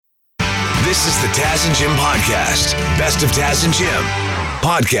This is the Taz and Jim podcast. Best of Taz and Jim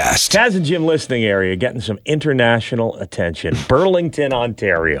podcast. Taz and Jim listening area getting some international attention. Burlington,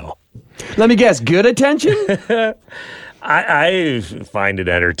 Ontario. Let me guess, good attention? I find it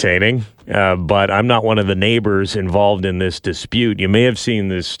entertaining, but I'm not one of the neighbors involved in this dispute. You may have seen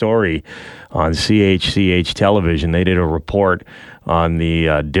this story on CHCH television. They did a report on the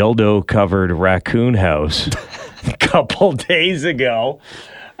dildo-covered raccoon house a couple days ago.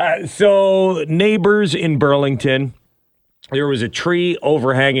 So neighbors in Burlington, there was a tree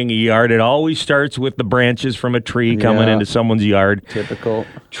overhanging a yard. It always starts with the branches from a tree coming into someone's yard. Typical.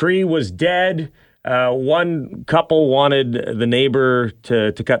 Tree was dead. One couple wanted the neighbor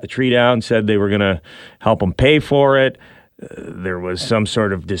to cut the tree down, said they were going to help them pay for it. There was some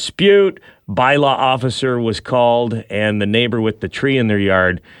sort of dispute. Bylaw officer was called, and the neighbor with the tree in their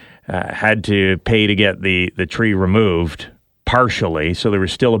yard had to pay to get the tree removed partially, so there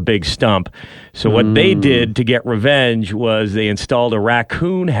was still a big stump. So what they did to get revenge was they installed a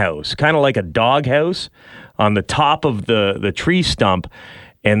raccoon house, kind of like a dog house, on the top of the tree stump,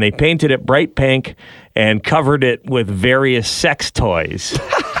 and they painted it bright pink and covered it with various sex toys.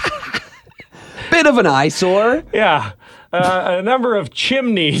 Bit of an eyesore. Yeah. A number of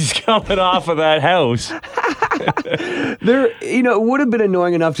chimneys coming off of that house. It would have been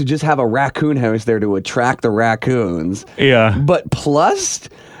annoying enough to just have a raccoon house there to attract the raccoons. Yeah. But plus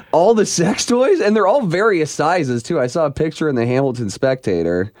all the sex toys, and they're all various sizes too. I saw a picture in the Hamilton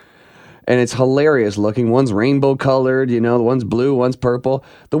Spectator, and it's hilarious looking. One's rainbow colored, one's blue, one's purple.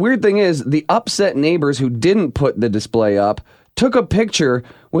 The weird thing is, the upset neighbors who didn't put the display up took a picture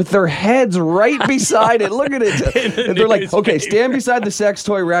with their heads right beside it. Look at it. And they're like, okay, stand beside the sex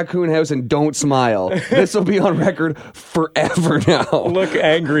toy raccoon house and don't smile. This will be on record forever now. Look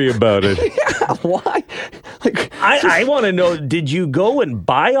angry about it. Yeah, why? I want to know, did you go and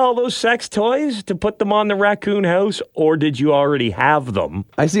buy all those sex toys to put them on the raccoon house, or did you already have them?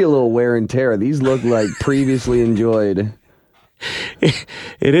 I see a little wear and tear. These look like previously enjoyed.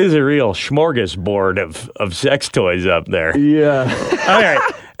 It is a real smorgasbord of sex toys up there. Yeah. All right.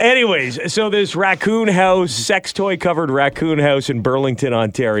 Anyways, so this raccoon house, sex toy covered raccoon house in Burlington,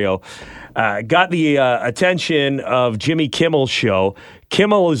 Ontario, got the attention of Jimmy Kimmel's show.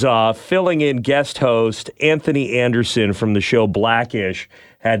 Kimmel is filling in guest host Anthony Anderson from the show Blackish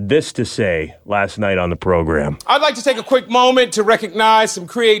had this to say last night on the program. I'd like to take a quick moment to recognize some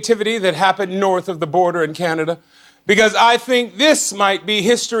creativity that happened north of the border in Canada, because I think this might be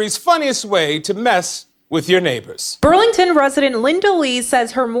history's funniest way to mess with your neighbors. Burlington resident Linda Lee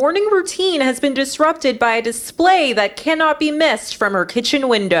says her morning routine has been disrupted by a display that cannot be missed from her kitchen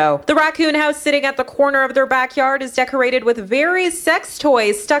window. The raccoon house sitting at the corner of their backyard is decorated with various sex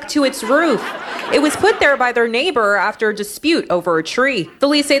toys stuck to its roof. It was put there by their neighbor after a dispute over a tree. The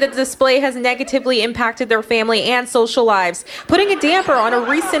Lees say that the display has negatively impacted their family and social lives, putting a damper on a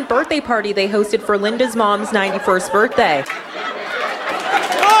recent birthday party they hosted for Linda's mom's 91st birthday.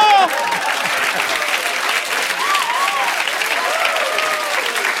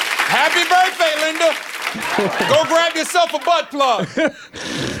 Happy birthday, Linda. Go grab yourself a butt plug.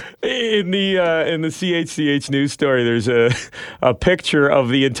 In the CHCH news story, there's a picture of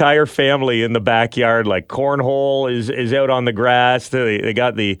the entire family in the backyard. Like cornhole is out on the grass. They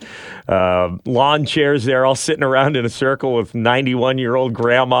got the lawn chairs there, all sitting around in a circle with 91-year-old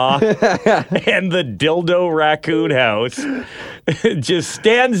grandma, and the dildo raccoon house just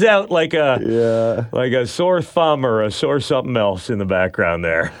stands out like a sore thumb or a sore something else in the background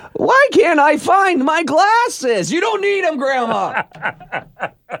there. Why can't I find my glasses? You don't need them, Grandma.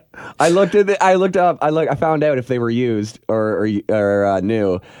 I found out if they were used or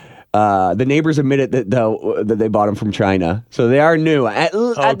new. The neighbors admitted that they bought them from China, so they are new at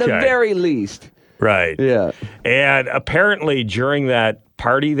the very least. Right. Yeah. And apparently during that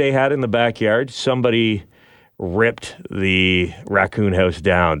party they had in the backyard, somebody ripped the raccoon house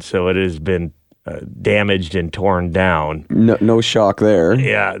down, so it has been damaged and torn down. No shock there.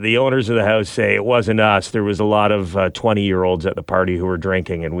 Yeah, the owners of the house say it wasn't us. There was a lot of 20-year-olds at the party who were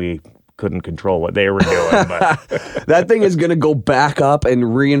drinking, and we couldn't control what they were doing. But that thing is going to go back up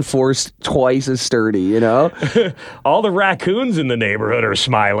and reinforce twice as sturdy, All the raccoons in the neighborhood are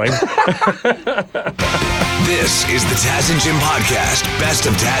smiling. This is the Taz and Jim podcast. Best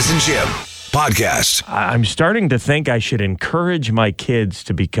of Taz and Jim podcast. I'm starting to think I should encourage my kids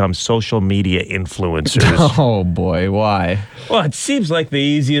to become social media influencers. Oh, boy. Why? Well, it seems like the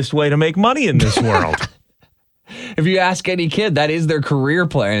easiest way to make money in this world. If you ask any kid, that is their career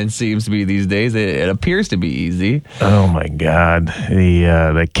plan, it seems to be these days. It appears to be easy. Oh, my God.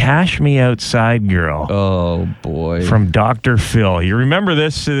 The Cash Me Outside girl. Oh, boy. From Dr. Phil. You remember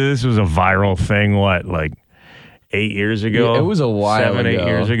this? This was a viral thing, like 8 years ago? Yeah, it was a while 7, ago. 8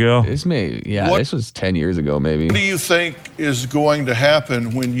 years ago? This was 10 years ago, maybe. What do you think is going to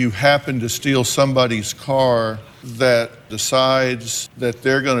happen when you happen to steal somebody's car that decides that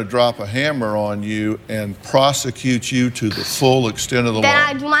they're going to drop a hammer on you and prosecute you to the full extent of the Then law?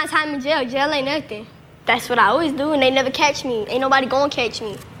 I do my time in jail. Jail ain't nothing. That's what I always do, and they never catch me. Ain't nobody gonna catch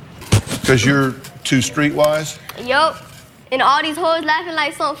me. Because you're too streetwise? Yup. And all these hoes laughing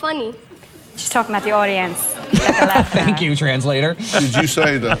like something funny. She's talking about the audience. Thank you, translator. Did you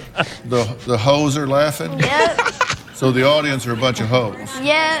say the hoes are laughing? Yep. So the audience are a bunch of hoes?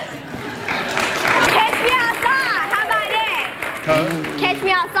 Yep. Catch me outside. How about that? Huh? Catch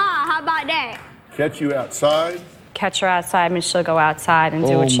me outside. How about that? Catch you outside? Catch her outside, and she'll go outside and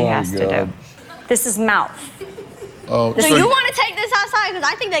do what she has to do. This is mouth. Oh, Do you want to take this outside? Because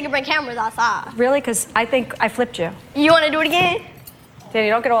I think they can bring cameras outside. Really? Because I think I flipped you. You want to do it again? Danny,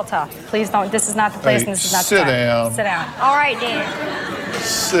 don't get all tough. Please don't. This is not the place, Hey, and this is not the sit time. down. Sit down. All right, then.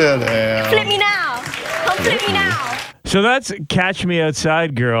 Sit down. Flip me now. Come flip me now. So that's Catch Me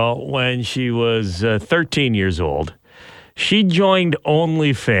Outside girl when she was 13 years old. She joined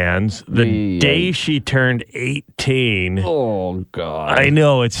OnlyFans the day she turned 18. Oh, God. I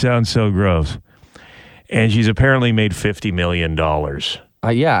know, it sounds so gross. And she's apparently made $50 million.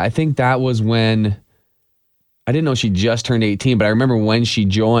 Yeah, I think that was when... I didn't know she just turned 18, but I remember when she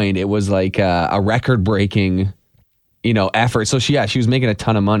joined, it was like a record-breaking, effort. So she was making a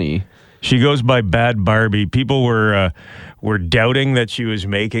ton of money. She goes by Bad Barbie. People were doubting that she was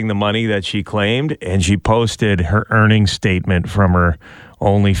making the money that she claimed, and she posted her earnings statement from her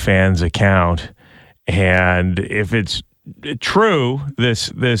OnlyFans account. And if it's true,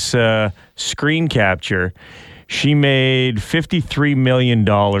 this screen capture, she made $53 million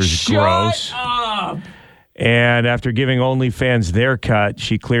gross. Shut up! And after giving OnlyFans their cut,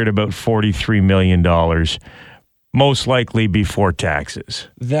 she cleared about $43 million, most likely before taxes.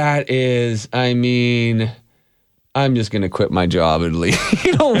 That is, I'm just going to quit my job and leave.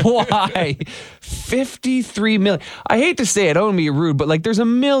 You know why? 53 million. I hate to say it, I don't want to be rude, but there's a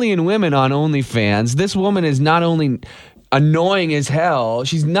million women on OnlyFans. This woman is not only annoying as hell,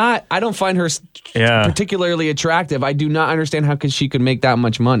 I don't find her particularly attractive. I do not understand how she could make that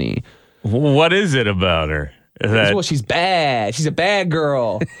much money. What is it about her? Well, she's bad. She's a bad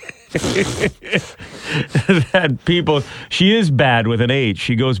girl. She is bad with an H.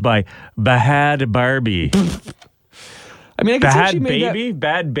 She goes by Bad Barbie. I mean, I can see she made Baby?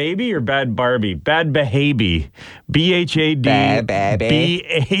 Bad Baby or Bad Barbie? Bad Behaby. BHADBHABIE.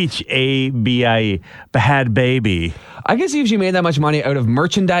 Bad Baby. I can see if she made that much money out of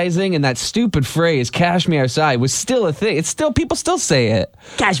merchandising, and that stupid phrase, Cash Me Outside, was still a thing. People still say it.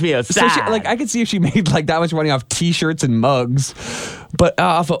 Cash Me Outside. So I could see if she made that much money off t-shirts and mugs, but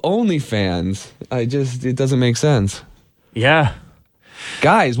off of OnlyFans, it doesn't make sense. Yeah.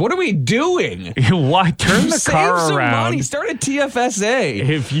 Guys, what are we doing? Why turn the car Save some around? money. Start a TFSA.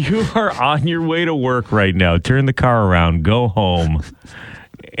 If you are on your way to work right now, turn the car around, go home,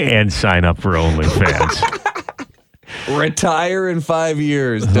 and sign up for OnlyFans. Retire in 5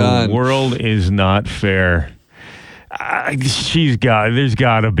 years. Done. The world is not fair. There's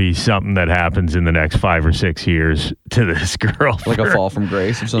got to be something that happens in the next 5 or 6 years to this girl. Like a fall from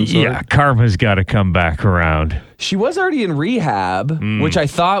grace of some sort? Yeah, karma's got to come back around. She was already in rehab, which I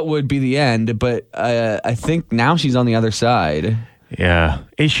thought would be the end, but I think now she's on the other side. Yeah.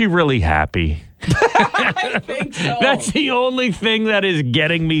 Is she really happy? I think so. That's the only thing that is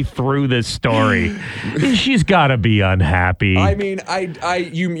getting me through this story. She's got to be unhappy. I mean,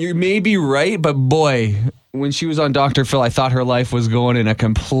 you may be right, but boy, when she was on Dr. Phil, I thought her life was going in a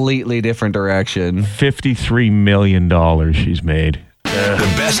completely different direction. $53 million she's made.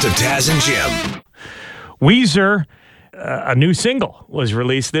 The best of Taz and Jim. Weezer, a new single was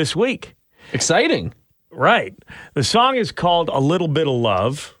released this week. Exciting. Right. The song is called A Little Bit of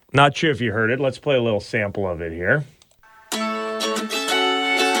Love. Not sure if you heard it. Let's play a little sample of it here.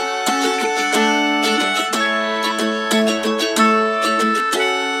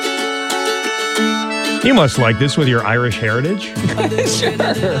 You must like this with your Irish heritage. Sure.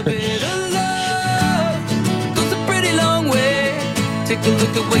 Take a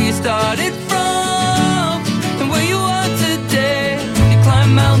look at where you started from and where you are today. You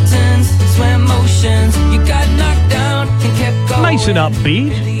climbed mountains, swam oceans, you got knocked down and kept going. Nice and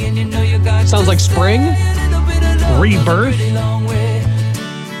upbeat. Sounds like spring. Rebirth.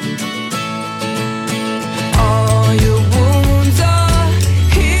 All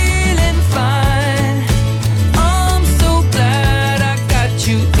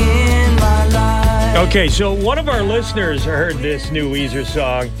Okay, so one of our listeners heard this new Weezer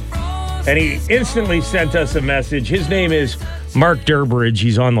song, and he instantly sent us a message. His name is Mark Durbridge.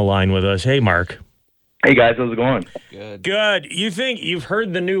 He's on the line with us. Hey, Mark. Hey, guys. How's it going? Good. You think you've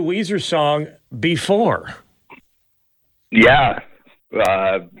heard the new Weezer song before? Yeah.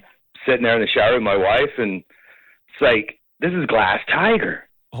 Sitting there in the shower with my wife, and it's like, this is Glass Tiger.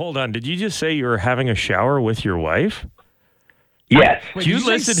 Hold on. Did you just say you were having a shower with your wife? Yes. Wait, Do you did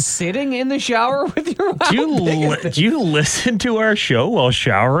you listen? say sitting in the shower with your wife? Do you listen to our show while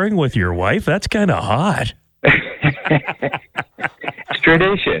showering with your wife? That's kind of hot. It's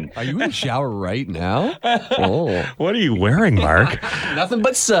tradition. Are you in the shower right now? Oh. What are you wearing, Mark? Nothing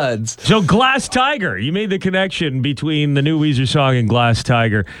but suds. So Glass Tiger, you made the connection between the new Weezer song and Glass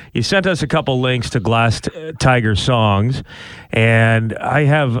Tiger. You sent us a couple links to Glass Tiger songs, and I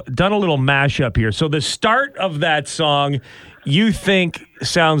have done a little mashup here. So the start of that song, you think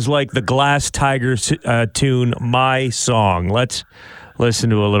sounds like the Glass Tiger tune, My Song. Let's listen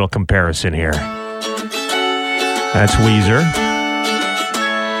to a little comparison here. That's Weezer.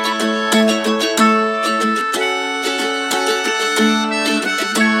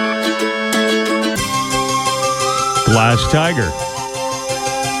 Glass Tiger.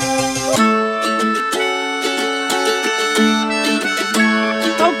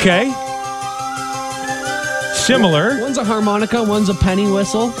 Okay. Similar. One's a harmonica, one's a penny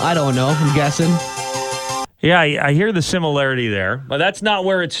whistle. I don't know. I'm guessing. Yeah, I hear the similarity there, but that's not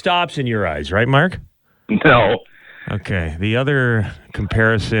where it stops in your eyes, right, Mark? No. Okay. The other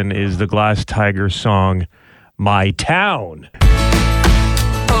comparison is the Glass Tiger song, My Town.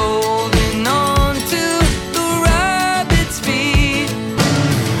 Holding on to the rabbit's feet.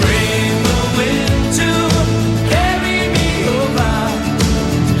 Bring the wind to carry me over.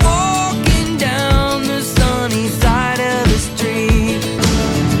 Walking down the sunny side of the street.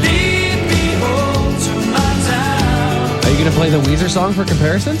 Lead me home to my town. Are you going to play the Weezer song for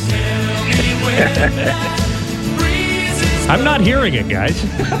comparisons? I'm not hearing it, guys.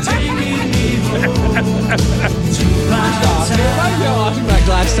 How awesome that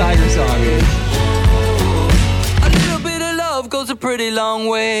Glass Tiger song is. A little bit of love goes a pretty long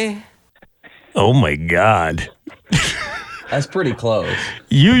way. Oh, my God. That's pretty close.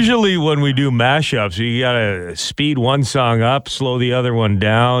 Usually when we do mashups, you got to speed one song up, slow the other one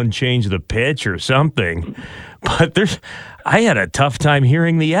down, change the pitch or something. But I had a tough time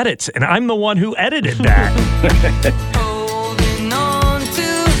hearing the edits, and I'm the one who edited that. Holding on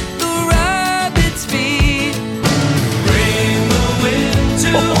to the rabbit's feet. Bring the wind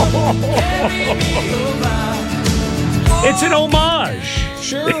to carry me over. It's an homage.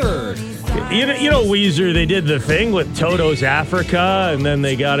 Sure. You know, Weezer, they did the thing with Toto's Africa, and then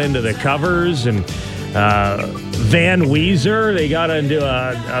they got into the covers, and Van Weezer, they got into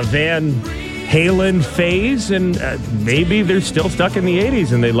a Van Halen phase, and maybe they're still stuck in the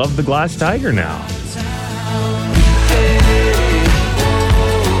 80s, and they love the Glass Tiger now.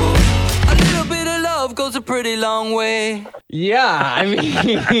 A little bit of love goes a pretty long way. Yeah, I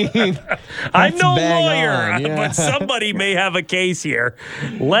mean... I'm no bang lawyer, on, yeah. but somebody may have a case here.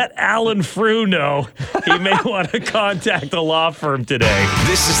 Let Alan Frew know. He may want to contact a law firm today.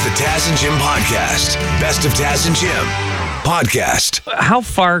 This is the Taz and Jim podcast. Best of Taz and Jim podcast. How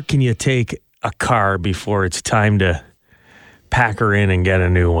far can you take a car before it's time to pack her in and get a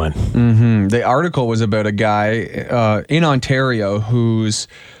new one? Mm-hmm. The article was about a guy in Ontario whose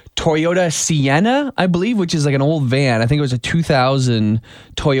Toyota Sienna, I believe, which is like an old van. I think it was a 2000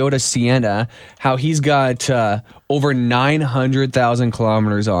 Toyota Sienna. How he's got over 900,000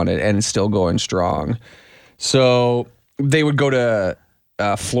 kilometers on it and it's still going strong. So they would go to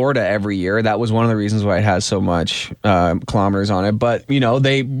Florida every year. That was one of the reasons why it has so much kilometers on it. But, you know,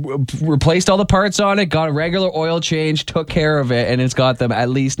 they replaced all the parts on it, got a regular oil change, took care of it, and it's got them at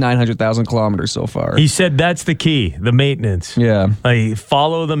least 900,000 kilometers so far. He said that's the key, the maintenance. Yeah.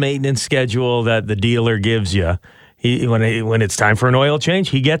 Follow the maintenance schedule that the dealer gives you. When it's time for an oil change,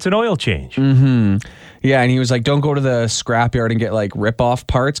 he gets an oil change. Mm-hmm. Yeah, and he was like, don't go to the scrapyard and get like rip-off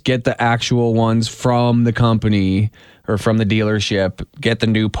parts. Get the actual ones from the company or from the dealership. Get the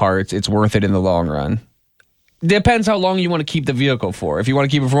new parts. It's worth it in the long run. Depends how long you want to keep the vehicle for. If you want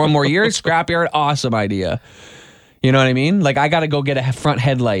to keep it for one more year, scrapyard, awesome idea. You know what I mean? Like, I got to go get a front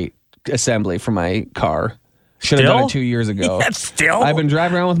headlight assembly for my car. Should have done Still? it 2 years ago. Yeah, still? I've been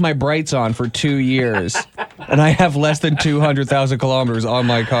driving around with my brights on for 2 years, and I have less than 200,000 kilometers on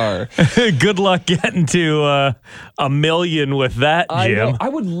my car. Good luck getting to 1 million with that, Jim. I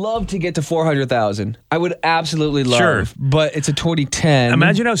would love to get to 400,000. I would absolutely love. Sure. But it's a 2010.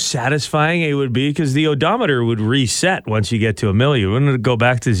 Imagine how satisfying it would be because the odometer would reset once you get to 1 million. Wouldn't it go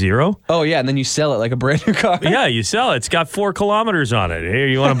back to zero? Oh, yeah, and then you sell it like a brand new car. Yeah, you sell it. It's got 4 kilometers on it. Here,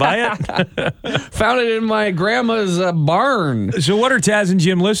 you want to buy it? Found it in my grandma's barn. So what are Taz and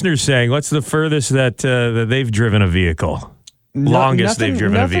Jim listeners saying? What's the furthest that they've driven a vehicle? Longest they've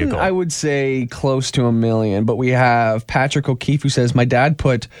driven a vehicle? I would say close to 1 million, but we have Patrick O'Keefe who says, my dad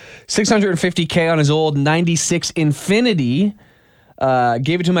put $650K on his old 96 Infiniti,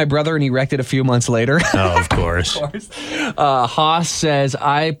 gave it to my brother and he wrecked it a few months later. Oh, of course. Haas says,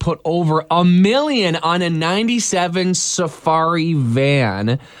 I put over $1 million on a 97 Safari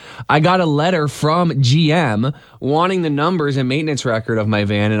van. I got a letter from GM wanting the numbers and maintenance record of my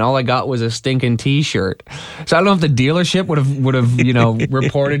van, and all I got was a stinking T-shirt. So I don't know if the dealership would have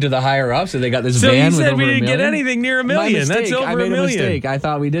reported to the higher ups that they got this So van you with said over we $1 didn't million. get anything near $1 million. That's over I $1 made million. a mistake. I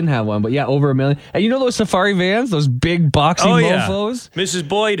thought we didn't have one, but yeah, over $1 million. And you know those Safari vans, those big boxy mofos? Mrs.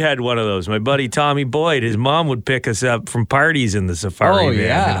 Boyd had one of those. My buddy Tommy Boyd, his mom would pick us up from parties in the Safari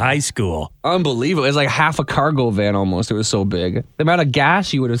van in high school. Unbelievable. It was like half a cargo van almost. It was so big. The amount of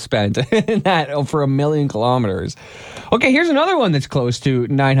gas you would have spent in that for 1 million kilometers. Okay, here's another one that's close to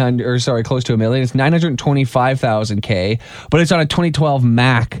close to $1 million. It's 925,000 K, but it's on a 2012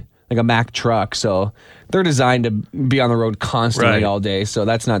 Mac, like a Mac truck. So they're designed to be on the road constantly all day. So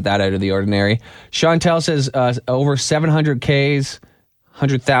that's not that out of the ordinary. Chantel says over 700 Ks,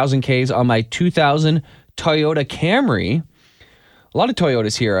 100,000 Ks on my 2000 Toyota Camry. A lot of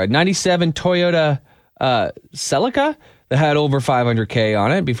Toyotas here. A 97 Toyota Celica that had over 500K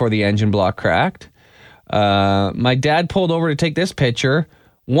on it before the engine block cracked. My dad pulled over to take this picture.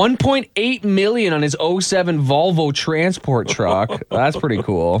 1.8 million on his 07 Volvo transport truck. That's pretty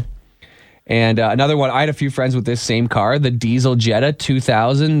cool. And another one, I had a few friends with this same car, the diesel Jetta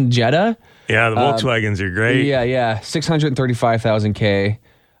 2000 Jetta. Yeah, the Volkswagens are great. Yeah. 635,000 K.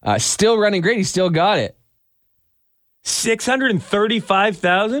 Still running great. He still got it.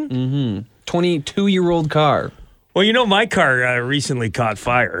 635,000? Mm-hmm. 22-year-old car. Well, you know, my car recently caught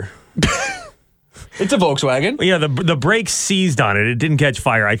fire. It's a Volkswagen. Yeah, the brakes seized on it. It didn't catch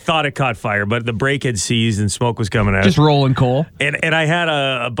fire. I thought it caught fire, but the brake had seized and smoke was coming out. Just rolling coal. And I had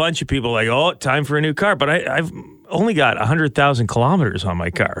a bunch of people like, oh, time for a new car. But I've only got 100,000 kilometers on my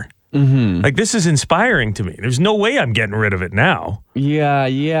car. Mm-hmm. Like, this is inspiring to me. There's no way I'm getting rid of it now.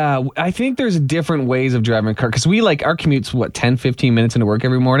 Yeah. I think there's different ways of driving a car because our commute's 10, 15 minutes into work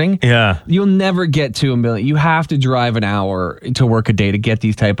every morning. Yeah. You'll never get to 1 million. You have to drive an hour to work a day to get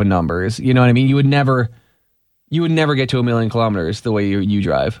these type of numbers. You know what I mean? You would never get to 1 million kilometers the way you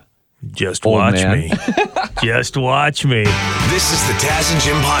drive. Just watch me. Just watch me. This is the Taz and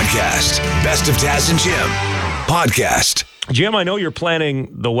Jim podcast. Best of Taz and Jim podcast. Jim, I know you're planning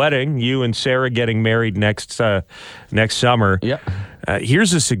the wedding. You and Sarah getting married next summer. Yeah.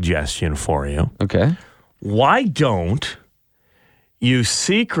 Here's a suggestion for you. Okay. Why don't you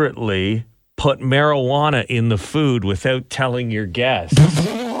secretly put marijuana in the food without telling your guests?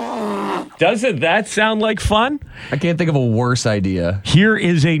 Doesn't that sound like fun? I can't think of a worse idea. Here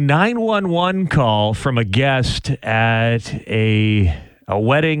is a 911 call from a guest at a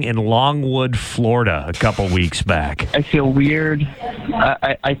wedding in Longwood, Florida, a couple weeks back. I feel weird.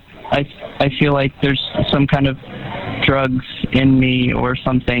 I feel like there's some kind of drugs in me or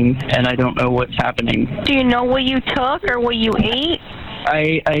something, and I don't know what's happening. Do you know what you took or what you ate?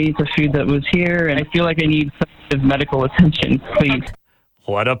 I ate the food that was here, and I feel like I need some kind of medical attention, please.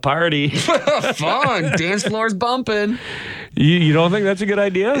 What a party. Fun. Dance floor's bumping. You don't think that's a good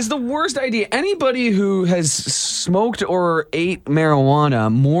idea? It's the worst idea. Anybody who has smoked or ate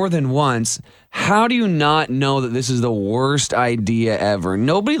marijuana more than once, how do you not know that this is the worst idea ever?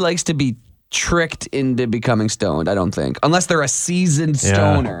 Nobody likes to be tricked into becoming stoned, I don't think. Unless they're a seasoned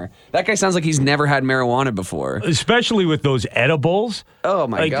stoner. That guy sounds like he's never had marijuana before. Especially with those edibles. Oh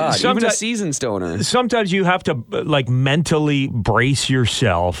my God. Even a seasoned stoner. Sometimes you have to mentally brace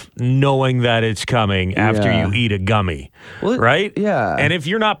yourself knowing that it's coming after you eat a gummy. Right? Yeah. And if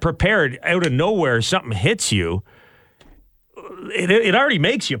you're not prepared, out of nowhere, something hits you, it already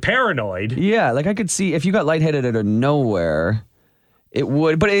makes you paranoid. Yeah, like I could see if you got lightheaded out of nowhere, it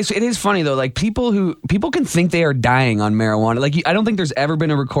would. But it is funny though. Like people can think they are dying on marijuana. Like I don't think there's ever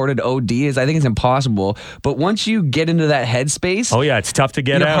been a recorded OD. I think it's impossible. But once you get into that headspace, oh yeah, it's tough to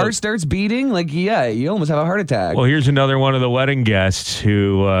get your out. Your heart starts beating. Like you almost have a heart attack. Well, here's another one of the wedding guests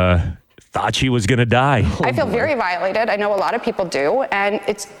who thought she was going to die. I feel very violated. I know a lot of people do, and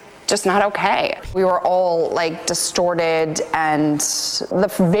it's just not okay. We were all like distorted, and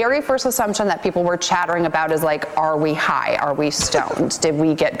the very first assumption that people were chattering about is like, are we high? Are we stoned? Did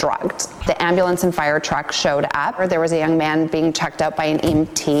we get drugged? The ambulance and fire truck showed up. There was a young man being checked out by an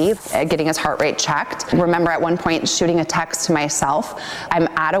EMT, getting his heart rate checked. Remember at one point shooting a text to myself, I'm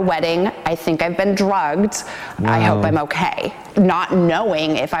at a wedding, I think I've been drugged, I hope I'm okay. Not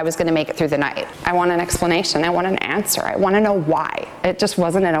knowing if I was gonna make it through the night. I want an explanation, I want an answer, I wanna know why. It just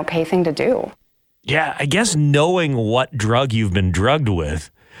wasn't an okay thing to do. Yeah, I guess knowing what drug you've been drugged with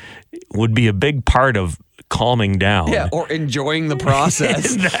would be a big part of calming down. Yeah, or enjoying the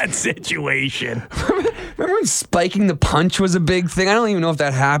process. In that situation. Remember when spiking the punch was a big thing? I don't even know if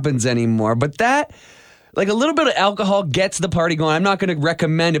that happens anymore, but that, like a little bit of alcohol gets the party going. I'm not going to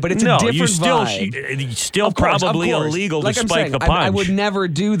recommend it, but it's a different vibe. It's still probably illegal to spike the punch. I would never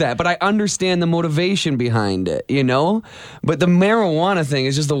do that, but I understand the motivation behind it, you know? But the marijuana thing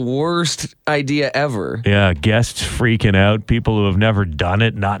is just the worst idea ever. Yeah, guests freaking out, people who have never done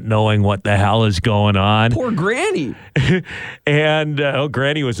it, not knowing what the hell is going on. Poor Granny. And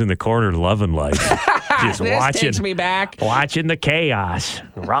Granny was in the corner loving life. Just this takes me back. Watching the chaos.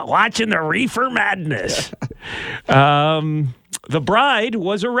 Watching the reefer madness. The bride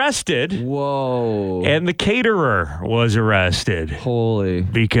was arrested. Whoa. And the caterer was arrested. Holy.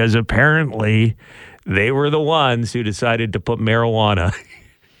 Because apparently they were the ones who decided to put marijuana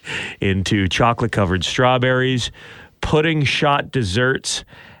into chocolate-covered strawberries, pudding-shot desserts,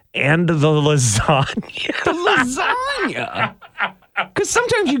 and the lasagna. The lasagna? Because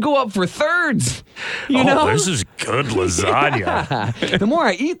sometimes you go up for thirds, you know? This is good lasagna. Yeah. The more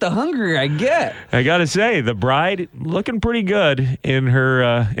I eat, the hungrier I get. I got to say, the bride looking pretty good in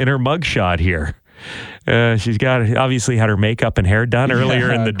her mugshot here. She's obviously had her makeup and hair done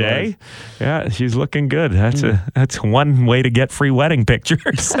earlier in the day. Yeah, she's looking good. That's one way to get free wedding pictures.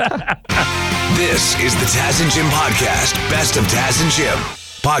 This is the Taz and Jim Podcast. Best of Taz and Jim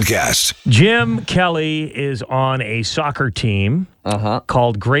Podcast. Jim Kelly is on a soccer team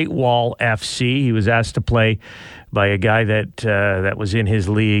called Great Wall FC. He was asked to play by a guy that was in his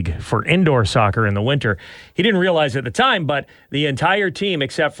league for indoor soccer in the winter. He didn't realize at the time, but the entire team,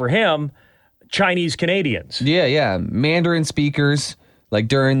 except for him, Chinese Canadians. Yeah. Mandarin speakers, like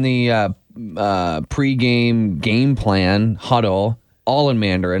during the pre-game game plan huddle, all in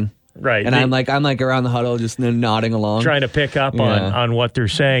Mandarin. Right. And I'm like around the huddle just nodding along. Trying to pick up on what they're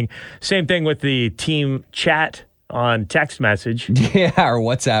saying. Same thing with the team chat on text message. Yeah, our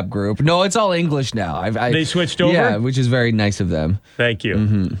WhatsApp group. No, it's all English now. They switched over? Yeah, which is very nice of them. Thank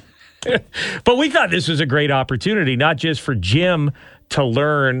you. But we thought this was a great opportunity, not just for Jim to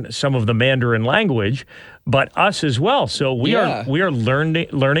learn some of the Mandarin language, but us as well. So we are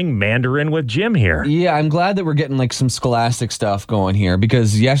learning Mandarin with Jim here. Yeah, I'm glad that we're getting like some scholastic stuff going here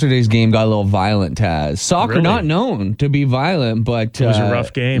because yesterday's game got a little violent, Taz. Soccer not known to be violent, but it was a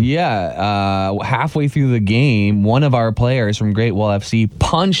rough game. Yeah, halfway through the game, one of our players from Great Wall FC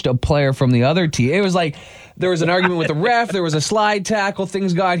punched a player from the other team. It was like there was an argument with the ref. There was a slide tackle.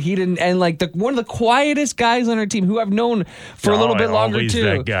 Things got heated, and like one of the quietest guys on our team, who I've known for a little bit longer too.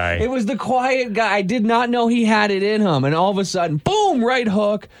 That guy. It was the quiet guy. I did not know he had it in him, and all of a sudden, boom, right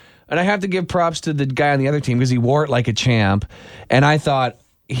hook. And I have to give props to the guy on the other team because he wore it like a champ. And I thought,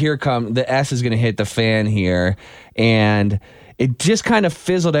 here come the S is going to hit the fan here, and it just kind of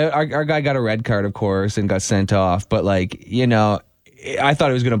fizzled out. Our guy got a red card, of course, and got sent off. But like, you know, I thought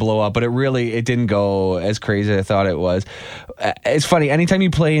it was going to blow up, but it didn't go as crazy as I thought it was. It's funny. Anytime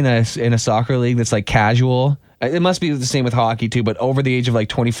you play in a soccer league that's like casual, it must be the same with hockey too, but over the age of like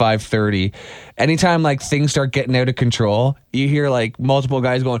 25, 30, anytime like things start getting out of control, you hear like multiple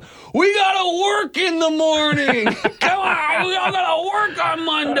guys going, "We gotta work in the morning. Come on, we all gotta work on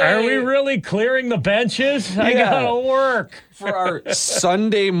Monday." Are we really clearing the benches? I gotta work. For our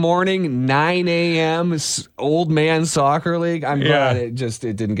Sunday morning 9 a.m. old man soccer league, I'm glad it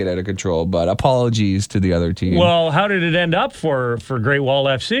didn't get out of control. But apologies to the other team. Well, how did it end up for Great Wall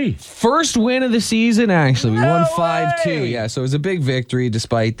FC? First win of the season, actually. We won 5-2. Yeah, so it was a big victory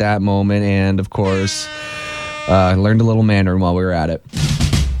despite that moment. And, of course, learned a little Mandarin while we were at it.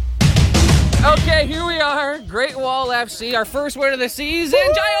 Okay, here we are. Great Wall FC, our first win of the season.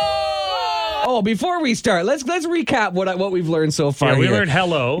 Jayo! Oh, before we start, let's recap what we've learned so far. Yeah, we learned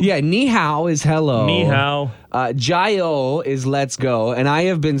hello. Yeah, ni hao is hello. Ni hao. Jai-o is let's go, and I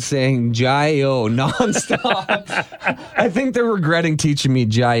have been saying Jai-o nonstop. I think they're regretting teaching me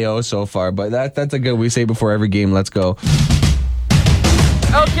Jai-o so far, but that's a good we say before every game, let's go.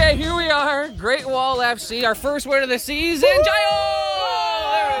 Okay, here we are. Great Wall FC, our first win of the season. Jai-o!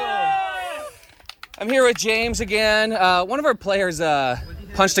 I'm here with James again. One of our players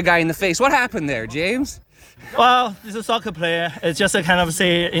punched a guy in the face. What happened there, James? Well, this is a soccer player. It's just a kind of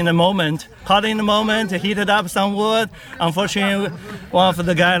in the moment, caught in the moment, heated up some wood. Unfortunately, one of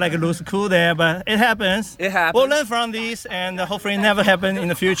the guy lose cool there, but it happens. It happens. We'll learn from this, and hopefully never happen in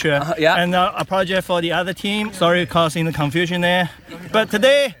the future. And apologize for the other team. Sorry causing the confusion there. But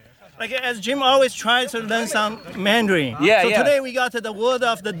today, as Jim always tries to learn some Mandarin. Yeah, so today we got the word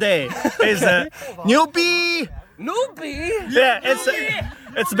of the day. It's newbie. Newbie? Yeah,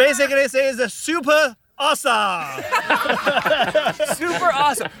 it's basically says super awesome. Super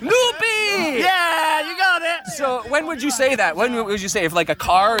awesome. Newbie! Yeah, you got it. So when would you say that? When would you say if a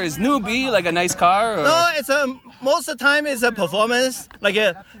car is newbie, like a nice car? Or? No, it's most of the time it's a performance.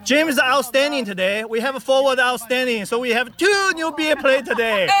 Jim is outstanding today. We have a forward outstanding, so we have 2 newbie play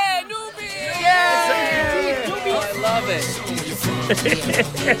today. Hey, newbie! Yeah! I love it.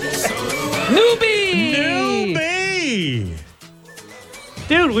 Newbie! Newbie!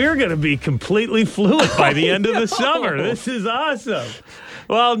 Dude, we're going to be completely fluent by the end of the summer. This is awesome.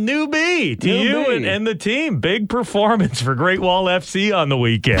 Well, newbie to you and the team. Big performance for Great Wall FC on the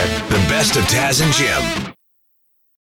weekend. The best of Taz and Jim.